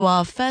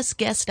Our first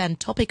guest and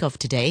topic of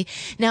today.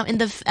 Now, in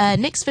the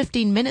next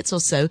 15 minutes or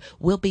so,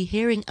 we'll be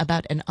hearing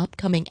about an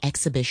upcoming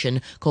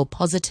exhibition called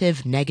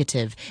Positive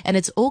Negative, and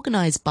it's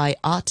organized by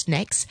Art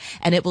Next,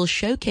 and it will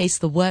showcase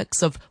the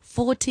works of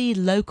 40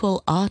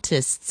 local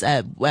artists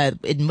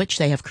in which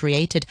they have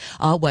created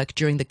artwork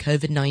during the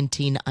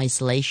COVID-19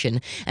 isolation.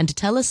 And to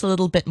tell us a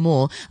little bit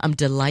more, I'm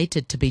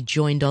delighted to be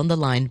joined on the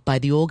line by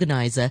the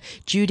organizer,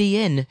 Judy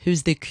Inn,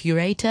 who's the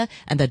curator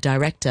and the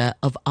director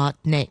of Art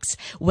Next.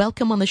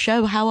 Welcome on the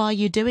show. How are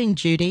you doing,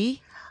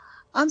 Judy?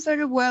 I'm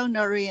very well,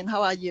 Noreen.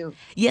 How are you?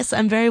 Yes,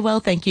 I'm very well,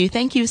 thank you.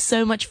 Thank you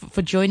so much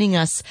for joining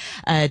us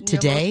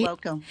today. You're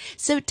most welcome.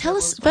 So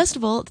first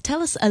of all,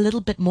 tell us a little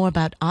bit more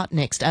about Art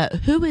Next.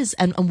 Who is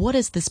and what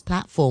is this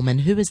platform,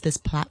 and who is this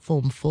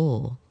platform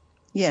for?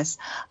 Yes,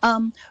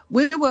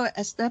 we were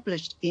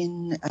established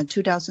in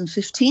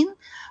 2015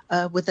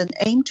 with an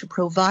aim to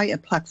provide a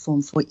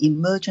platform for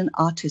emerging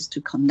artists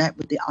to connect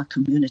with the art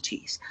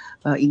communities,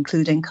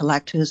 including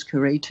collectors,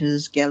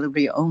 curators,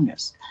 gallery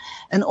owners,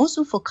 and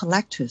also for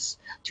collectors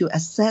to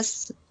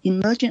assess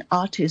emerging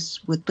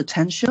artists with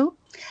potential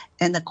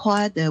and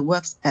acquire their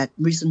works at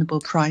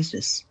reasonable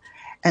prices.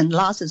 And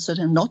last and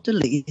certainly not the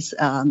least,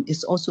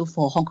 is also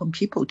for Hong Kong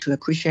people to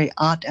appreciate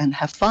art and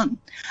have fun.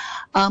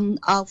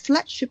 Our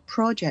flagship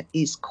project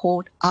is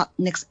called Art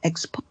Next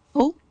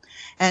Expo.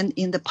 And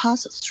in the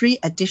past 3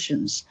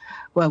 editions,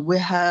 where we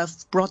have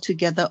brought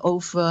together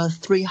over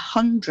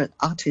 300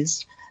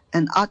 artists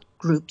and art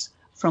groups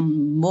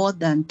from more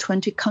than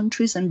 20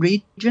 countries and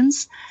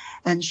regions,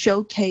 and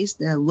showcased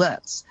their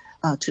works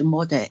to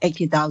more than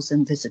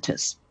 80,000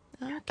 visitors.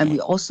 Okay. And we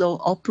also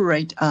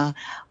operate our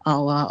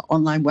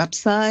online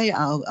website,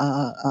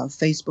 our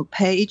Facebook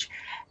page,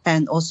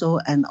 and also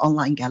an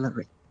online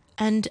gallery.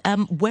 And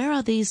where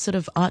are these sort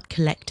of art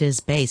collectors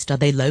based? Are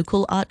they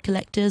local art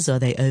collectors? Or are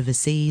they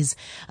overseas,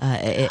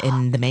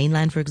 in the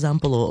mainland, for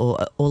example,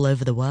 or all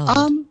over the world?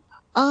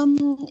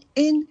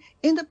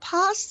 In the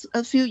past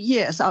few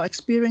years, our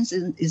experience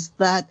is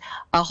that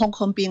Hong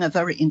Kong being a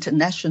very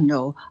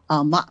international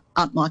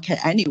art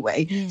market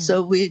anyway,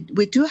 so we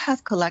do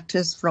have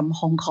collectors from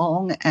Hong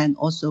Kong and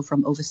also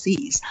from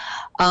overseas.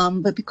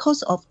 But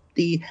because of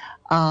the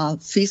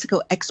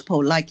physical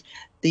expo, like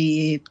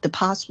the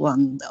past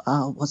one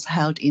was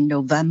held in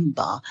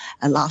November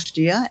last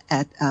year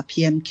at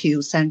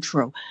PMQ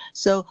Central.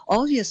 So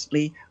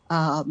obviously,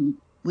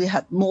 we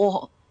had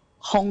more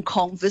Hong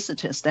Kong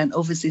visitors than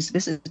overseas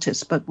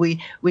visitors, but we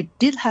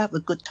did have a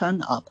good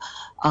turn up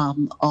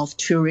of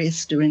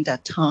tourists during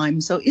that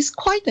time. So it's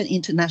quite an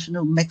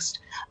international mix,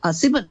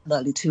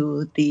 similarly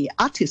to the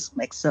artist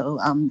mix. So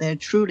they're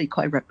truly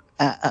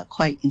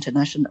quite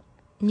international.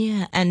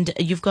 Yeah, and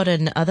you've got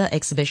another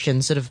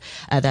exhibition sort of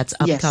that's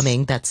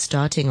upcoming, that's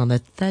starting on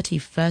the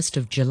 31st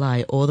of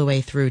July all the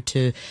way through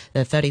to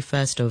the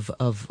 31st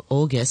of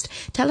August.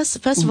 Tell us,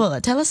 first of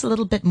all, tell us a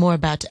little bit more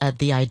about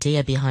the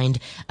idea behind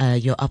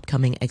your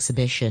upcoming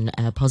exhibition,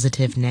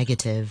 Positive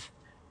Negative.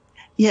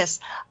 Yes,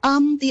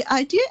 the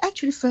idea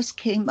actually first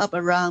came up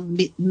around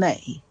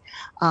mid-May.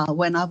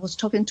 When I was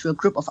talking to a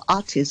group of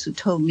artists who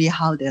told me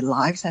how their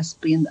lives has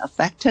been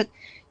affected,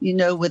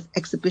 with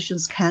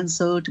exhibitions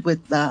cancelled, with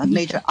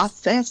major art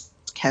fairs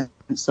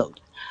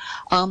cancelled.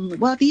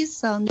 Well,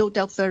 these are no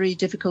doubt very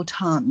difficult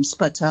times,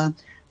 but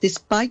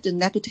despite the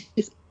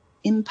negative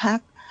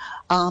impact,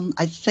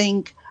 I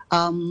think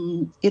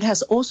it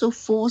has also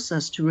forced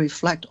us to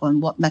reflect on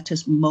what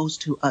matters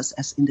most to us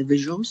as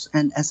individuals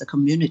and as a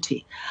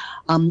community.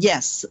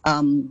 Yes,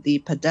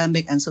 the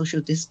pandemic and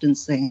social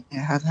distancing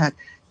have had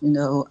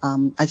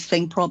I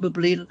think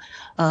probably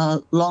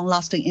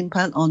long-lasting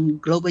impact on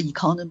global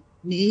economy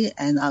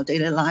and our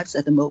daily lives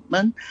at the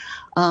moment.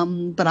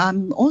 But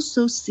I'm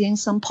also seeing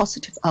some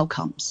positive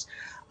outcomes.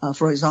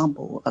 For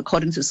example,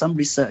 according to some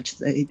research,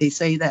 they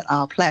say that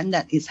our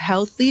planet is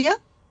healthier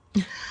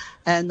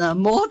and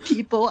more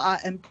people are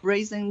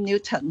embracing new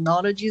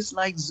technologies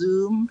like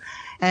Zoom,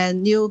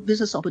 and new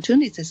business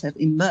opportunities have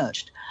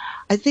emerged.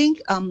 I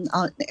think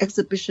our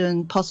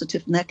exhibition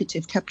Positive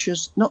Negative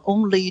captures not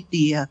only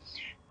the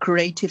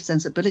creative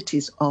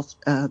sensibilities of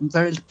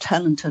very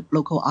talented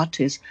local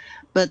artists,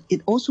 but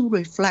it also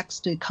reflects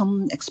the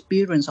common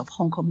experience of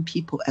Hong Kong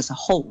people as a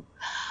whole.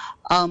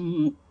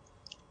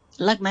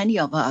 Like many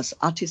of us,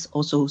 artists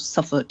also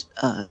suffered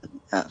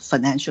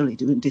financially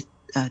during this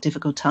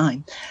difficult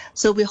time.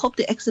 So we hope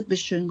the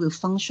exhibition will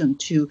function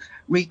to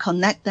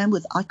reconnect them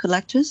with art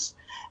collectors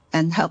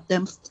and help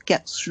them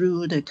get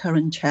through the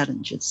current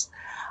challenges.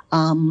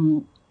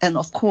 And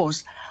of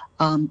course,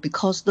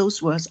 because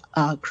those works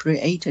are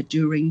created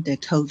during the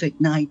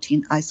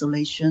COVID-19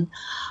 isolation,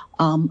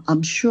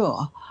 I'm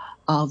sure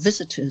our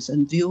visitors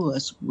and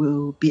viewers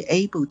will be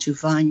able to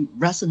find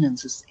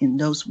resonances in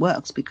those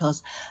works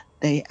because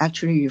they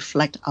actually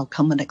reflect our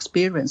common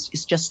experience.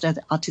 It's just that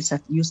artists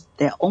have used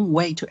their own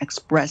way to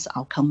express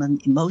our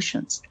common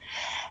emotions.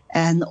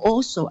 And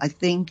also, I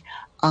think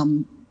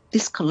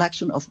this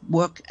collection of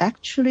work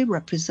actually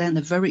represent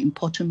a very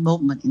important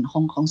moment in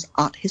Hong Kong's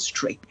art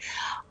history.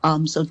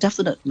 So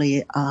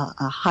definitely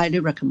a highly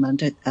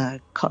recommended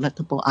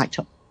collectible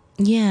item.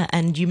 Yeah,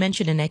 and you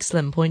mentioned an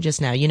excellent point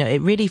just now. You know, it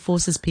really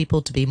forces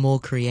people to be more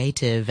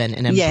creative and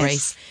embrace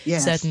Yes,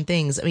 yes. certain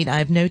things. I mean,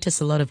 I've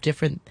noticed a lot of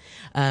different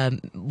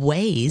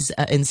ways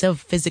instead of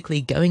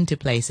physically going to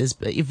places,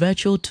 but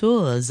virtual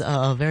tours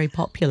are very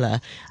popular.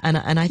 And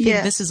I think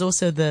this Yes, is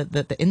also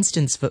the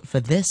instance for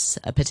this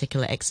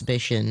particular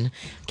exhibition.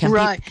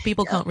 right.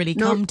 People can't really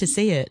No, come to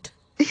see it.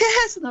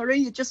 yes,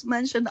 Noreen, you just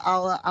mentioned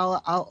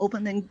our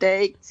opening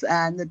dates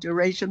and the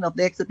duration of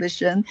the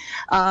exhibition.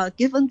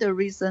 Given the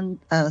recent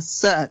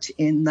surge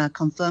in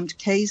confirmed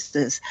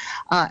cases,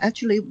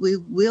 actually we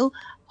will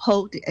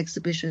hold the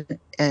exhibition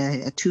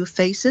two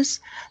phases.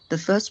 The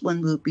first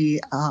one will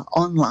be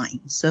online,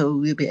 so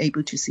we'll be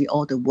able to see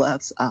all the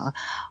works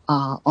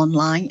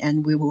online,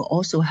 and we will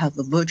also have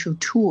a virtual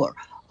tour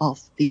of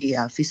the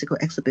physical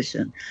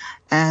exhibition.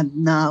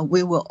 And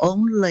we will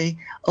only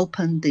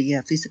open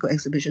the physical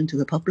exhibition to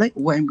the public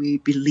when we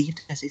believe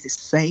that it is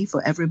safe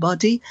for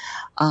everybody,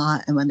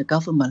 and when the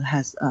government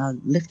has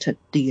lifted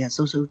the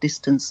social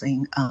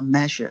distancing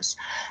measures.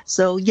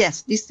 So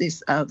yes, this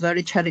is a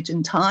very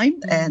challenging time,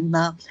 and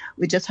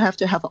we just have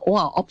to have all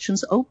our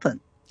options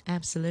open.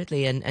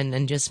 Absolutely,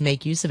 and just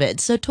make use of it.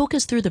 So talk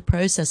us through the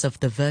process of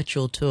the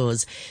virtual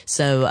tours.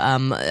 So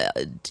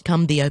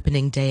come the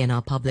opening day and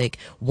our public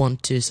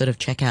want to sort of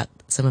check out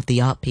some of the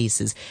art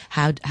pieces.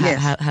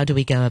 Yes. How do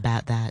we go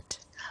about that?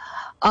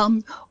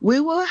 We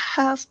will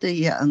have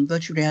the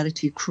virtual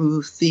reality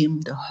crew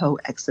theme the whole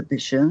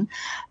exhibition.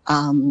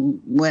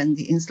 When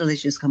the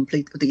installation is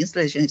complete, the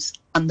installation is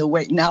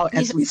underway now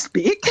as we Yes,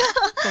 speak.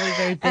 probably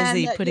very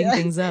busy and putting yeah,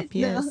 things up. no,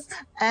 Yes.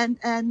 and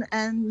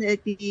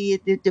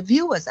the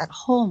viewers at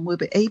home will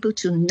be able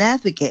to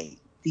navigate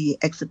the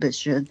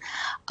exhibition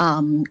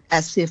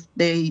as if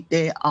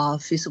they are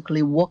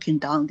physically walking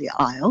down the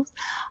aisles,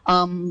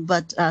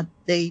 but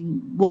they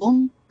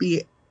won't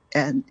be,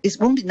 and it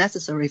won't be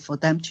necessary for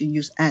them to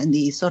use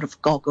any sort of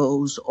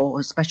goggles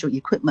or special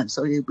equipment.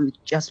 So it will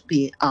just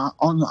be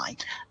online,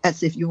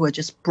 as if you were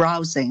just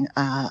browsing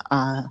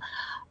a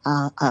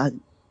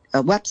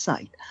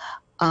website.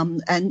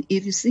 And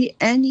if you see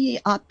any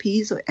art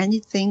piece or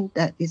anything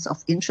that is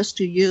of interest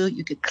to you,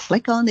 you can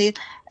click on it,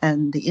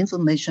 and the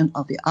information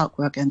of the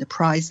artwork and the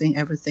pricing,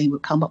 everything will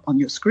come up on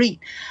your screen.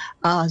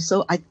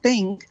 So I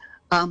think,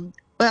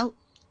 well,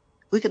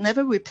 we can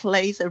never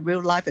replace a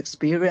real life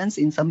experience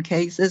in some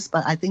cases,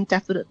 but I think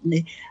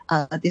definitely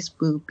this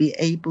will be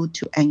able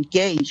to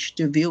engage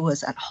the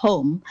viewers at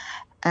home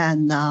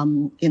and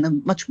in a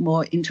much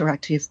more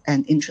interactive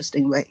and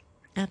interesting way.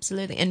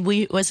 Absolutely. And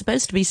we were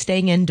supposed to be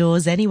staying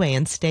indoors anyway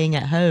and staying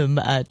at home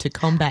to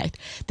combat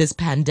this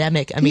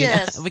pandemic. I mean,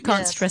 Yes, we can't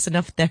yes. stress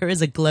enough there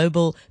is a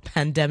global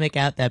pandemic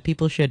out there.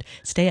 People should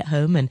stay at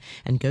home and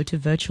go to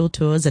virtual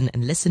tours and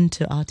listen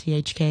to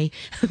RTHK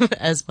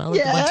as well, the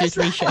Yes.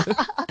 123 show.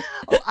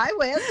 Oh, I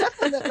will,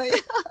 definitely.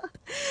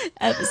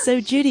 So,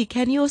 Judy,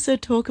 can you also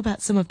talk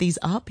about some of these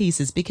art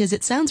pieces? Because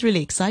it sounds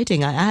really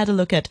exciting. I had a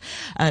look at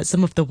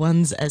some of the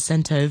ones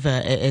sent over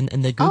in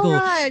the All Google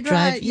right,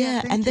 Drive. right. Yeah, Yeah,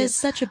 and thank you. there's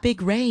such a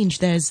big range.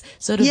 There's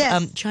sort of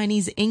Yes,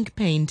 Chinese ink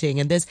painting,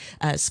 and there's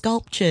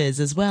sculptures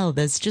as well.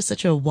 There's just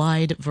such a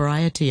wide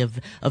variety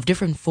of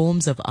different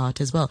forms of art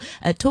as well.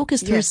 Talk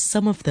us through yes.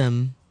 some of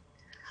them.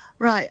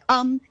 Right.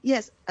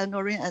 Yes,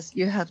 Noreen, as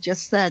you have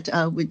just said,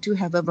 we do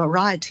have a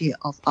variety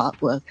of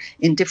artwork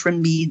in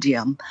different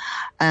medium,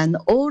 and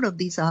all of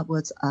these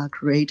artworks are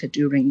created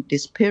during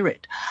this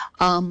period.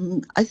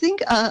 I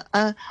think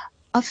a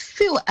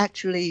few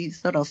actually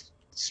sort of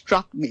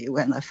struck me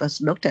when I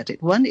first looked at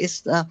it. One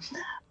is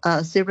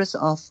a series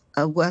of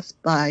works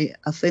by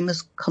a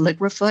famous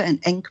calligrapher and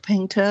ink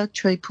painter,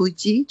 Cui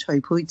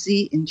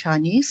Puiji in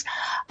Chinese.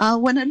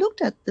 When I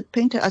looked at the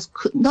painter, I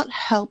could not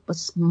help but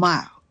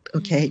smile.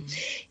 Okay,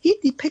 he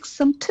depicts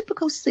some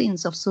typical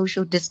scenes of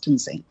social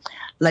distancing,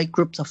 like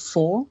groups of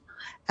four,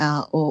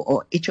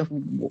 or each of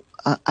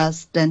us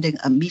standing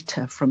a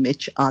meter from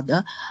each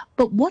other.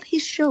 But what he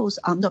shows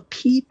are not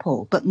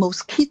people, but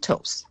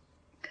mosquitoes.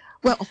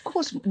 Well, of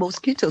course,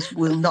 mosquitoes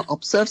will not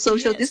observe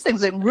social Yes.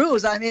 distancing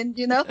rules. I mean,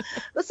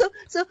 so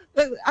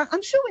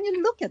I'm sure when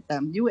you look at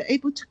them, you were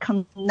able to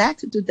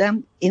connect to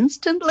them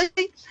instantly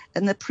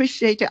and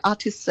appreciate the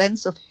artist's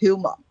sense of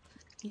humor.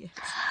 Yes.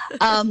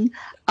 Um,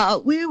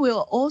 we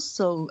will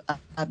also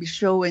be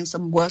showing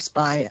some works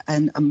by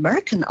an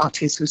American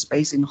artist who's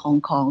based in Hong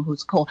Kong,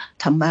 who's called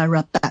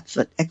Tamara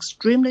Bedford,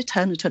 extremely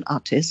talented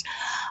artist.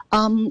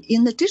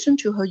 In addition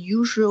to her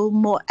usual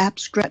more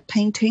abstract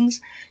paintings,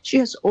 she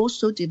has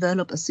also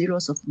developed a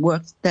series of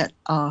works that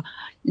are,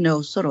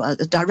 sort of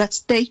a direct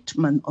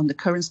statement on the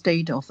current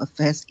state of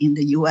affairs in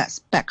the U.S.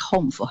 back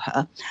home for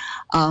her,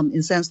 in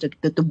the sense that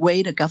the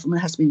way the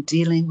government has been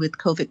dealing with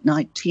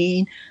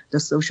COVID-19, the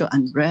social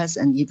unrest,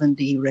 and even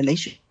the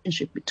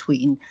relationship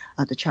between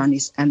the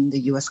Chinese and the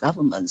U.S.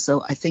 government.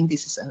 So I think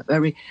this is a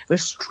very, very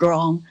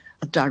strong,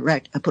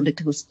 direct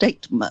political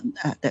statement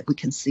that we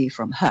can see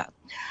from her.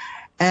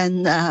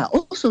 And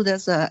also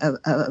there's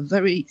a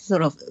very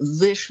sort of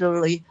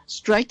visually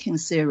striking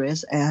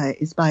series.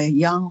 It's by a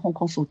young Hong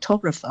Kong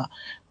photographer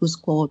who's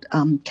called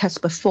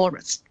Casper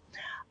Forrest.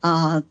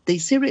 The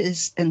series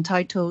is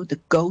entitled The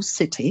Ghost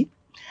City.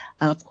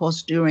 Of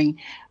course,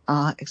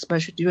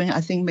 especially during,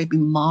 I think maybe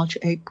March,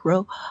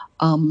 April,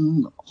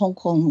 Hong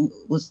Kong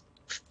was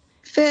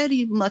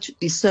fairly much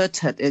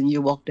deserted, and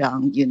you walk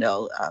down,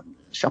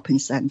 shopping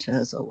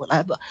centers or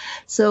whatever.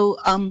 So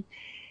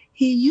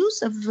he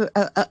used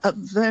a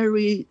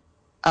very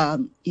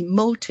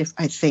emotive,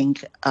 I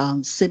think,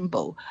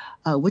 symbol,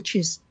 which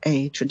is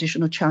a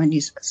traditional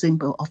Chinese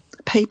symbol of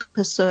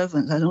paper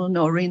servants. I don't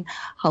know, Noreen,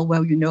 how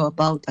well you know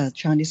about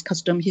Chinese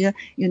custom here.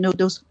 You know,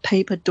 those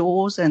paper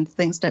doors and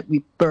things that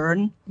we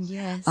burn.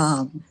 Yes.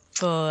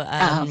 For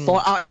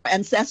our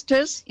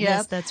ancestors. Yeah.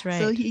 Yes, that's right.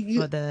 So he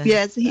for the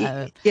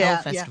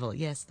Hell Festival.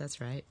 Yeah. Yes, that's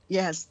right.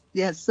 Yes.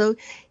 So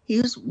he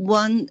used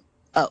one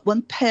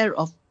pair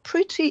of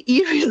pretty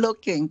eerie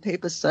looking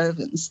paper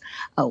servants,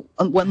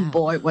 one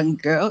boy, one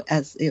girl,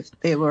 as if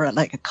they were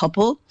like a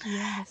couple.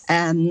 Yes.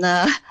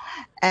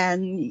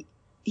 And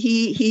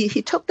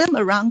he took them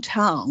around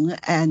town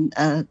and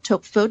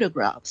took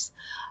photographs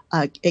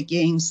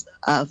against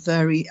a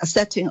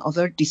setting of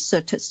very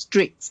deserted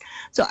streets.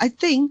 So I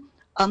think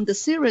the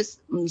series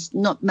is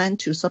not meant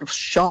to sort of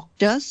shock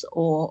us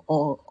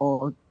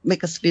or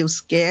make us feel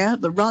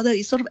scared, but rather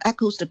it sort of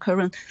echoes the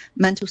current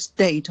mental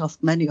state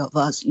of many of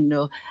us,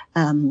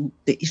 the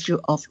issue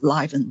of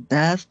life and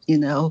death,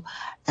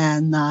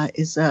 and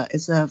is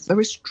a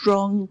very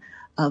strong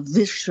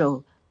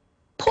visual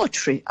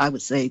poetry, I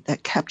would say,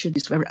 that captured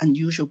this very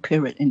unusual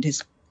period in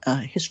this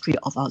history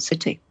of our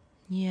city.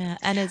 Yeah,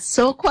 and it's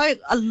so quite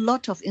a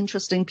lot of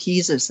interesting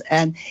pieces,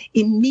 and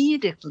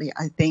immediately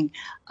I think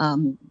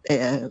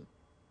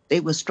they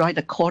will strike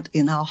a chord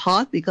in our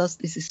heart, because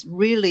this is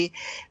really,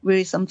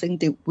 really something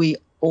that we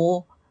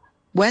all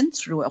went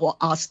through or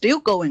are still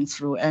going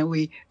through, and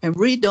we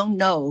really don't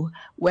know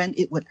when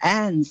it would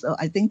end. So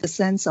I think the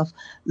sense of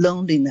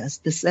loneliness,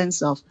 the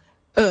sense of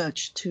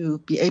urge to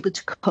be able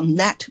to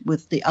connect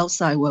with the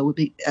outside world, would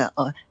be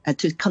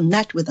to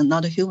connect with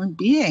another human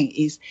being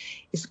is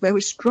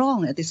very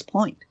strong at this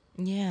point.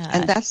 Yeah,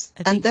 and that's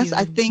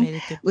I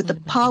think with the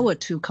power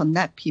to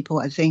connect people,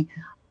 I think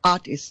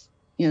art is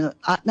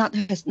art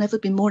has never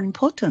been more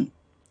important.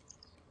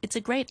 It's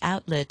a great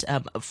outlet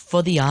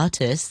for the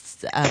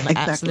artists, Exactly.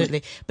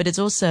 Absolutely, but it's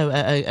also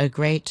a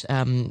great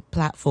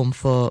platform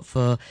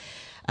for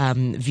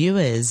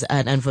viewers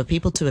and for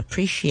people to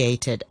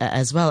appreciate it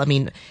as well. I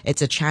mean,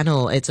 it's a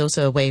channel. It's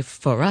also a way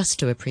for us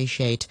to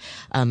appreciate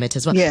it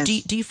as well. Yes.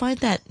 Do you find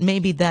that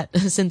maybe that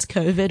since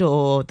COVID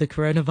or the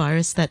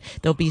coronavirus that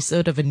there'll be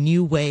sort of a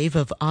new wave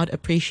of art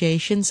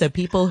appreciation? So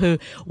people who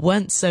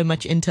weren't so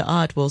much into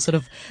art will sort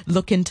of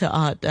look into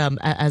art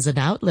as an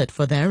outlet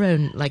for their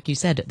own, like you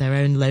said, their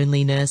own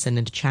loneliness,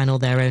 and to channel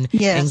their own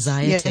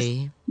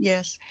anxiety.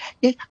 Yes,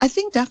 I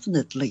think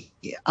definitely.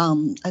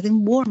 I think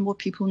more and more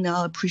people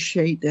now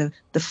appreciate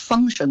the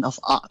function of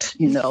art,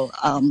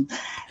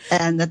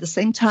 and at the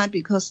same time,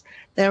 because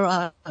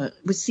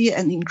we see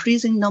an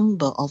increasing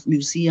number of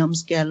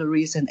museums,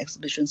 galleries, and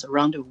exhibitions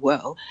around the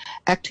world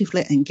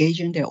actively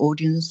engaging their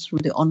audience through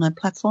the online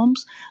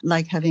platforms,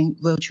 like having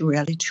virtual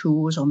reality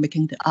tours or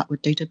making the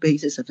artwork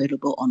databases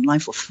available online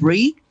for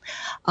free.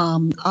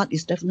 Art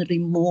is definitely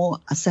more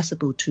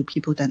accessible to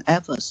people than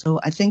ever. So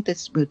I think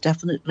this will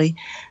definitely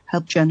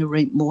help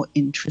generate more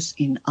interest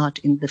in art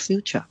in the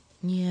future.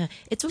 Yeah,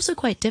 it's also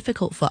quite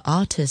difficult for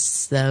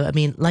artists, though. I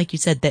mean, like you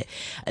said, that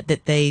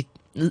they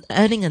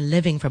earning a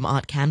living from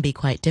art can be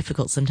quite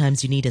difficult.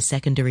 Sometimes you need a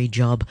secondary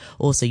job.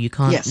 Also, you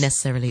can't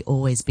necessarily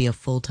always be a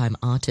full-time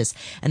artist.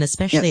 And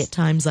especially at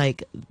times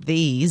like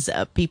these,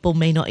 people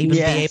may not even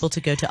be able to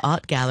go to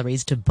art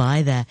galleries to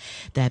buy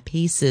their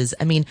pieces.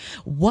 I mean,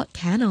 what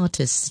can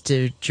artists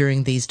do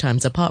during these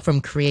times apart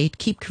from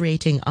keep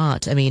creating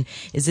art? I mean,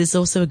 is this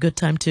also a good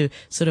time to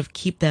sort of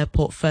keep their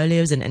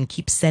portfolios and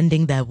keep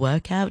sending their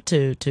work out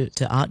to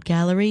art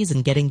galleries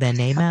and getting their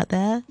name out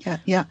there?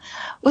 Yeah.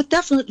 Well,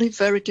 definitely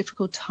very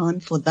difficult time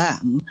for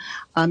them.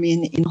 I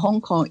mean, in Hong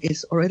Kong,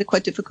 it's already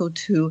quite difficult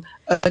to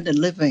earn a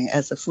living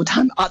as a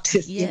full-time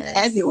artist in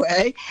any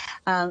way.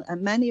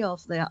 And many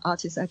of their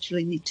artists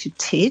actually need to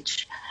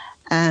teach.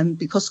 And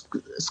because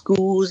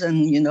schools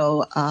and,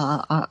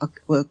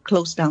 were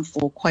closed down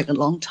for quite a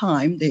long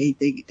time, they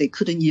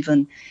couldn't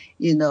even,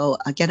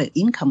 get an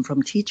income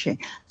from teaching.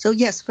 So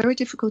yes, very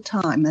difficult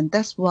time. And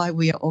that's why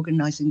we are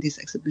organizing this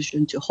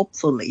exhibition to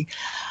hopefully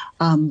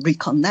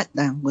reconnect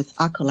them with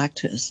art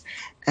collectors.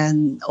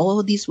 And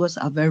all these works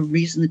are very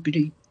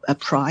reasonably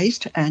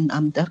priced, and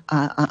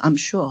I'm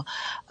sure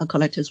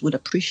collectors would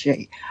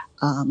appreciate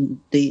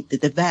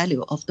the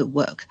value of the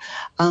work.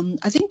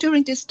 I think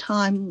during this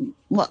time,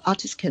 what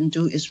artists can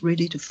do is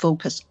really to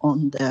focus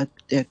on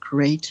their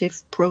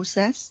creative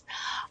process,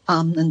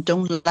 and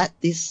don't let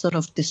this sort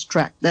of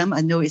distract them.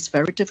 I know it's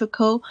very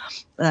difficult,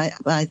 but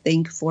I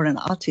think for an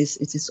artist,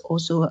 it is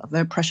also a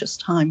very precious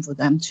time for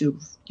them to,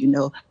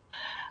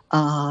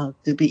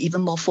 to be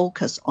even more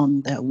focused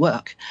on their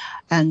work,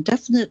 and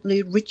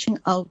definitely reaching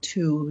out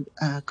to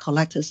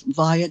collectors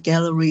via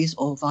galleries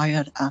or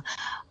via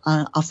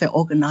art fair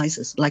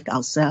organizers like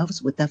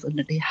ourselves would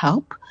definitely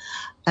help.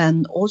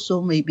 And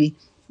also maybe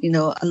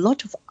a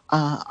lot of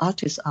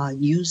artists are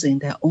using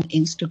their own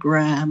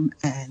Instagram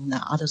and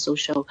other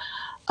social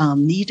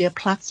media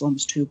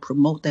platforms to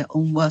promote their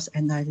own works.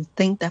 And I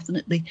think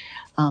definitely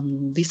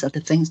these are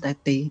the things that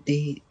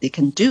they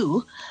can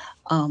do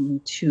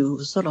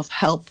to sort of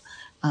help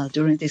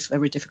during this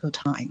very difficult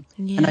time.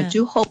 Yeah. And I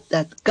do hope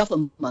that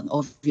government,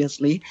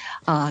 obviously,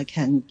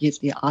 can give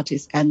the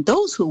artists and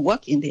those who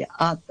work in the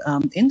art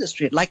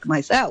industry, like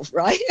myself,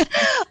 right,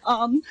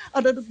 a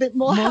little bit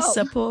more help.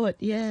 Support.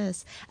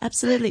 Yes,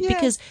 absolutely. Yeah.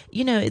 Because,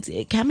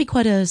 it can be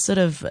quite a sort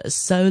of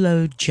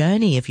solo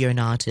journey if you're an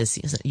artist.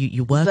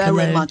 You work Very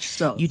alone. much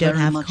so. You don't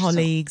Very have much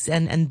colleagues, so.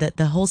 and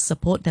the whole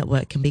support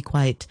network can be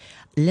quite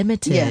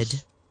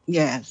limited.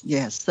 Yes.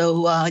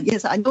 So,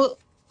 yes, I know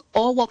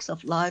all walks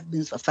of life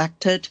being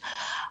affected.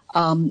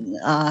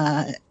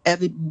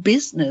 Every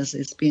business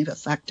is being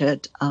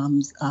affected.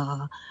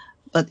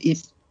 But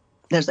if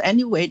there's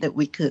any way that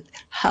we could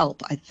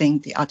help, I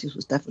think the artists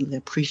would definitely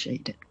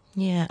appreciate it.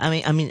 Yeah,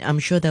 I mean, I'm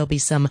sure there'll be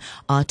some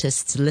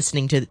artists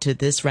listening to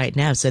this right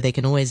now, so they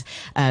can always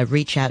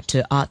reach out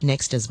to Art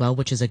Next as well,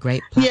 which is a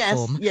great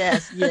platform.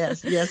 Yes.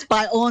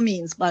 By all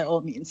means.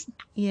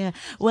 Yeah.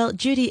 Well,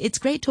 Judy, it's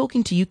great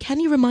talking to you. Can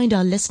you remind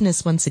our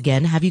listeners once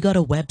again, have you got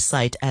a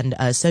website and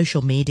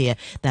social media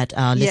that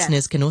our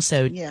listeners can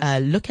also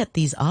look at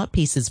these art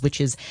pieces,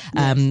 which is,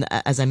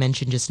 as I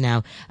mentioned just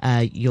now,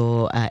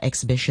 your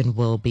exhibition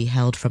will be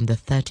held from the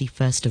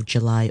 31st of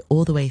July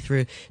all the way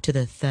through to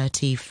the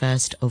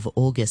 31st of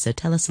August. So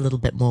tell us a little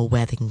bit more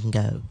where they can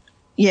go.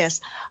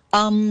 Yes.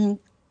 You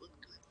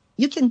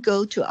can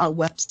go to our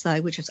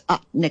website, which is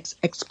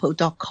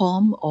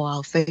artnextexpo.com, or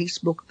our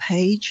Facebook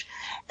page,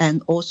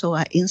 and also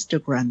our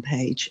Instagram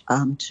page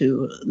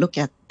to look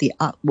at the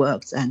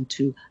artworks. And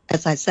to,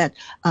 as I said,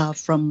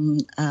 from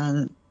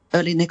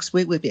early next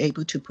week, we'll be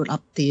able to put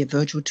up the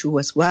virtual tour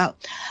as well.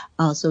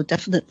 So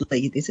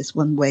definitely, this is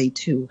one way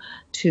to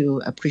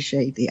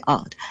appreciate the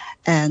art.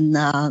 And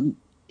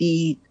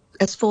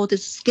as for the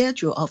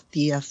schedule of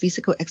the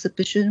physical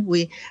exhibition,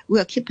 we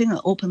are keeping an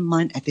open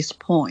mind at this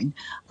point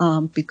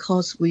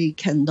because we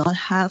cannot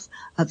have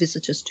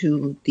visitors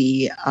to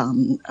the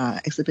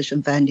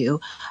exhibition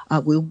venue.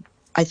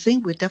 I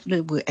think we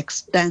definitely will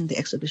extend the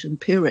exhibition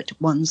period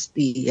once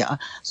the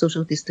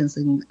social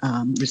distancing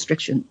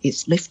restriction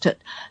is lifted.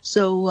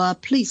 So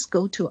please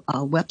go to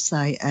our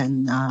website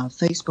and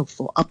Facebook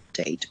for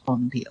update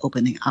on the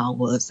opening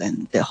hours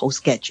and the whole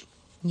schedule.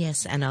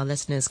 Yes, and our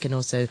listeners can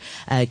also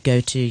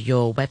go to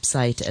your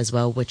website as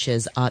well, which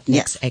is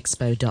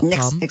artnextexpo.com.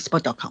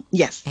 Nextexpo.com,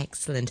 yes.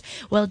 Excellent.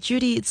 Well,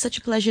 Judy, it's such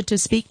a pleasure to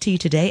speak to you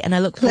today, and I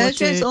look forward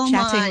to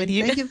chatting with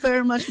you. Thank you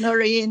very much,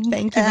 Noreen.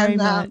 Thank you very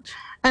much.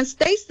 And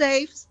stay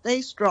safe,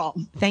 stay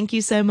strong. Thank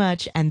you so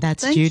much. And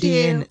that's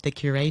Judy Inn, the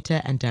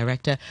curator and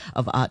director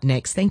of Art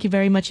Next. Thank you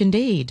very much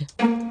indeed.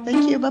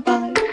 Thank you. Bye-bye.